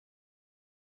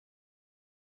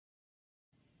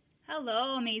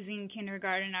Hello, amazing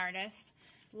kindergarten artists.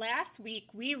 Last week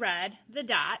we read The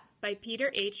Dot by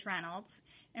Peter H. Reynolds,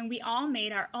 and we all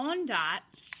made our own dot,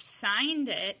 signed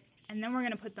it, and then we're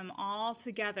going to put them all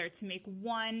together to make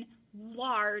one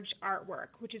large artwork,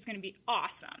 which is going to be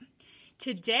awesome.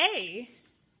 Today,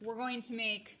 we're going to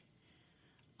make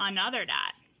another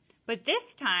dot, but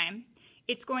this time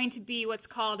it's going to be what's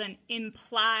called an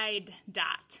implied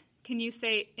dot. Can you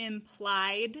say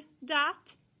implied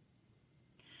dot?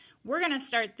 We're going to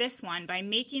start this one by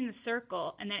making the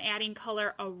circle and then adding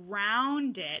color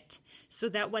around it so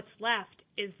that what's left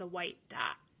is the white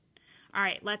dot. All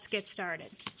right, let's get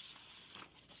started.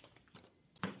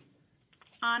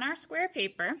 On our square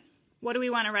paper, what do we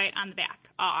want to write on the back?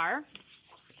 Our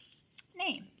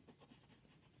name.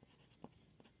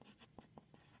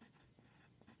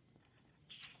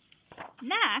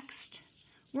 Next,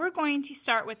 we're going to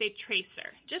start with a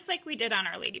tracer, just like we did on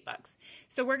our ladybugs.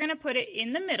 So we're going to put it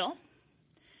in the middle,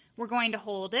 we're going to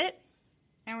hold it,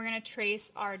 and we're going to trace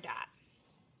our dot.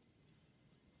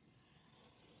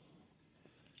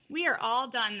 We are all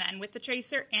done then with the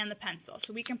tracer and the pencil,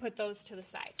 so we can put those to the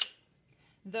side.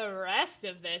 The rest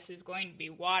of this is going to be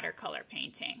watercolor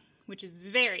painting, which is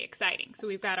very exciting. So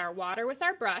we've got our water with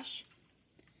our brush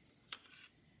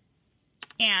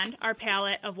and our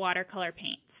palette of watercolor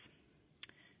paints.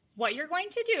 What you're going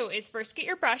to do is first get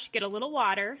your brush, get a little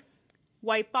water,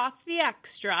 wipe off the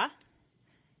extra,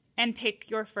 and pick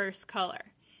your first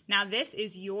color. Now this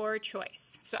is your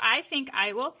choice. So I think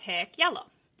I will pick yellow.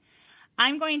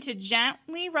 I'm going to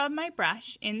gently rub my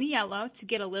brush in the yellow to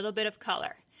get a little bit of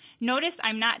color. Notice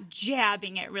I'm not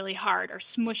jabbing it really hard or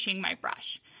smushing my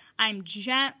brush. I'm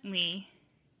gently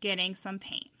getting some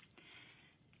paint.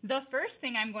 The first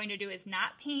thing I'm going to do is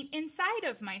not paint inside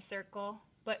of my circle,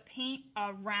 but paint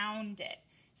around it.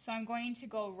 So I'm going to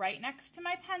go right next to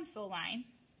my pencil line,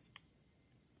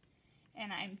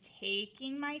 and I'm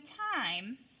taking my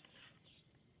time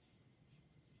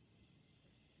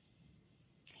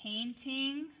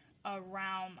painting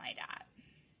around my dot.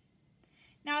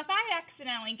 Now if I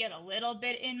accidentally get a little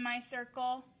bit in my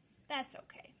circle, that's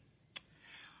okay.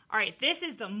 All right, this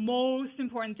is the most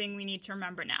important thing we need to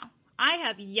remember now. I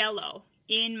have yellow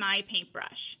in my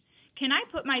paintbrush. Can I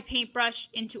put my paintbrush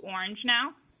into orange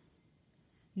now?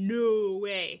 No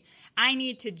way. I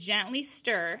need to gently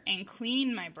stir and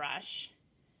clean my brush,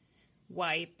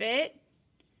 wipe it,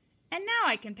 and now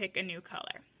I can pick a new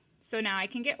color. So now I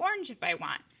can get orange if I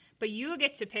want, but you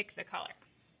get to pick the color.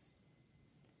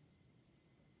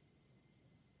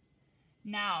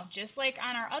 Now, just like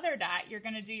on our other dot, you're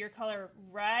going to do your color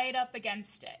right up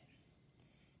against it.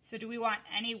 So do we want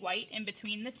any white in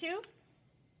between the two?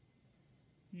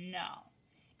 No.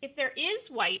 If there is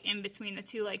white in between the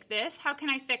two like this, how can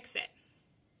I fix it?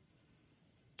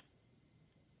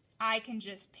 I can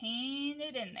just paint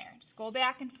it in there. Just go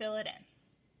back and fill it in.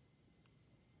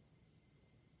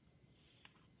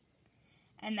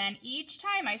 And then each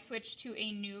time I switch to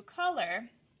a new color,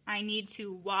 I need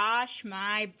to wash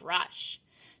my brush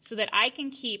so that I can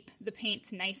keep the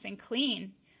paints nice and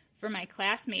clean for my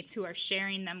classmates who are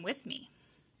sharing them with me.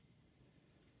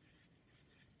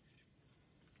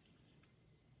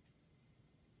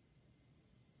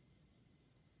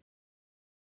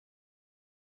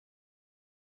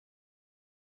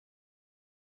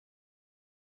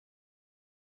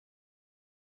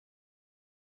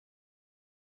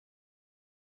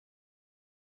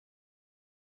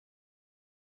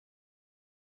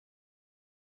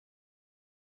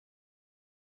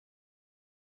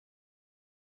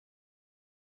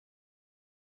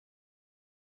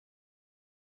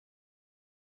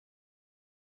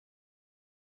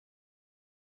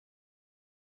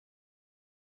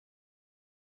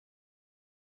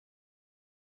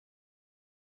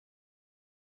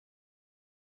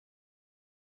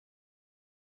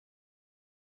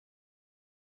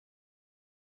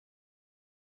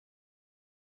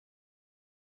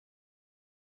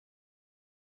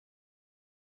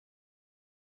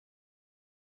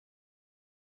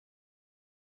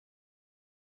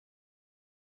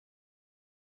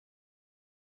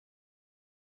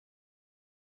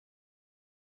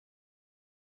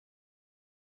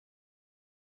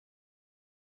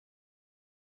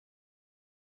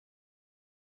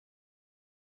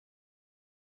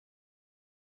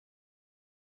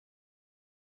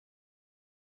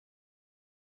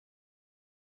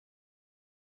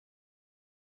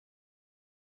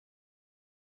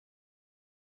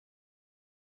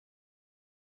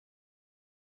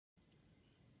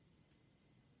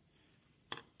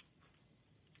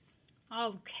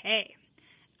 Okay,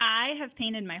 I have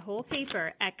painted my whole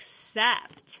paper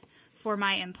except for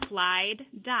my implied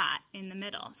dot in the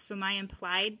middle. So my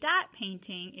implied dot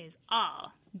painting is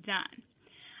all done.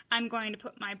 I'm going to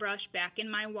put my brush back in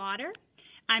my water.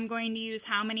 I'm going to use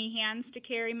how many hands to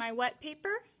carry my wet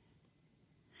paper?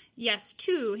 Yes,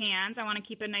 2 hands. I want to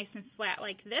keep it nice and flat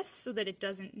like this so that it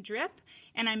doesn't drip.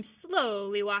 And I'm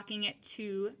slowly walking it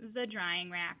to the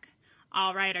drying rack.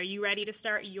 All right, are you ready to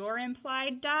start your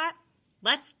implied dot?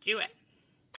 Let's do it.